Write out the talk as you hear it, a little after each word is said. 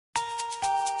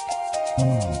Everybody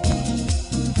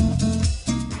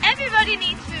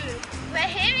needs food. We're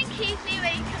here in Keighley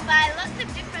where you can buy lots of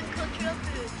different cultural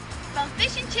foods. From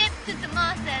fish and chips to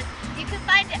samosas, you can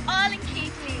find it all in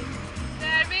Keighley. There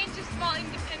are a range of small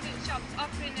independent shops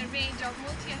offering a range of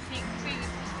multi-ethnic food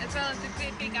as well as a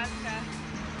great big Asda.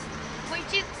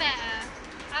 Which is better,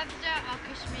 Asda or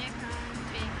Kashmir Khan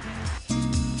Bakery?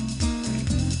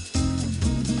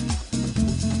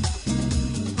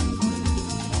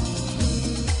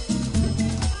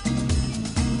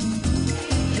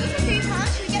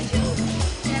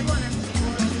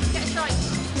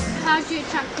 How do you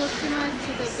attract customers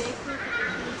to the bakery?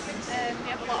 We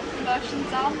have a lot of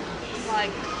promotions on,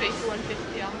 like 3 for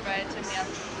 150 on bread, and we have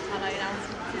Tannoy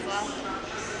announcements as well.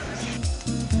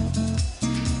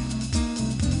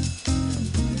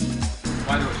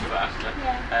 Why do you ask that?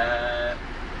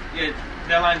 Yeah,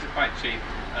 their lines are quite cheap.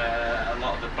 A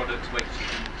lot of the products which you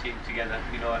can keep together,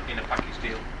 you know, in a package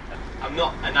deal. I'm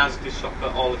not an Asda shopper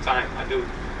all the time. I do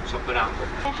shop around.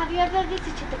 But Have you ever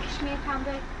visited the Kashmir Khan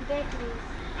bakeries?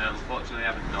 unfortunately,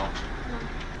 I haven't, no.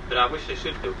 But I wish I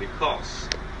should do because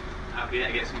I'll be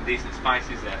able to get some decent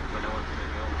spices there when I want to make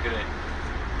my own curry.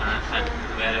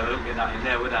 And I wouldn't get that in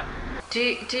there, would I? Do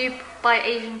you buy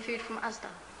Asian food from Asda?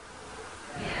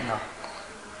 No.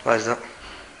 Why is that?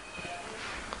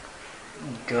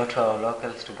 Go to our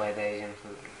locals to buy the Asian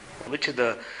food. Which is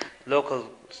the local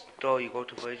store you go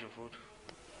to for Asian food?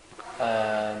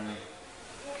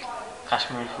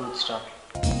 Kashmiri food store.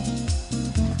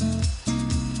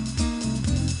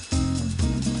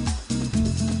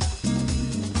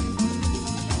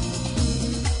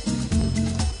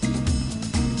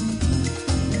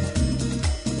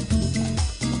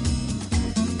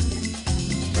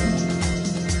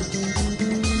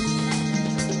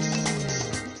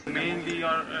 Mainly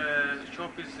our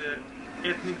shop is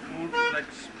ethnic food, like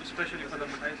especially for the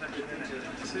Thai section.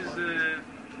 This is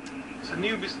it's a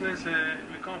new business.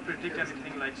 We can't predict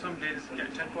anything. Like some days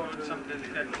get tempered, some days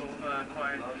get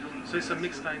quiet. So it's a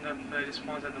mixed kind of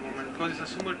response at the moment. Because it's a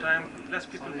summer time, less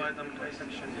people buy the Thai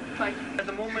section. At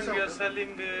the moment, we are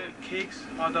selling cakes,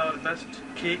 are the best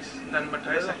cakes, then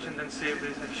Thai section, then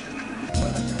savory section.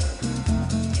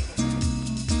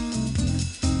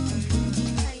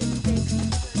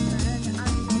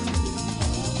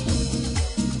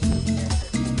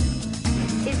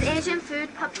 Is Asian food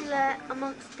popular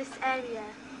amongst this area?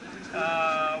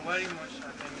 Very much,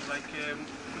 I think. Like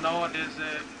nowadays,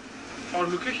 our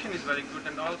location is very good,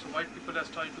 and also white people are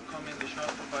starting to come in the shop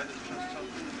to buy the different stuff.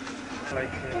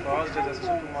 Like for us, as a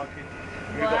supermarket,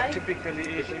 we got typically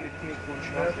Asian ethnic food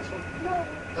shop.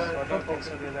 So I don't think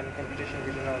so there's any competition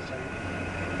between us. And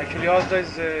actually, Asda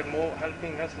is more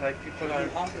helping us. Like people are,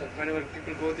 whenever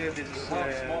people go there, they just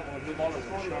shop and they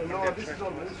attract to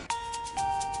us.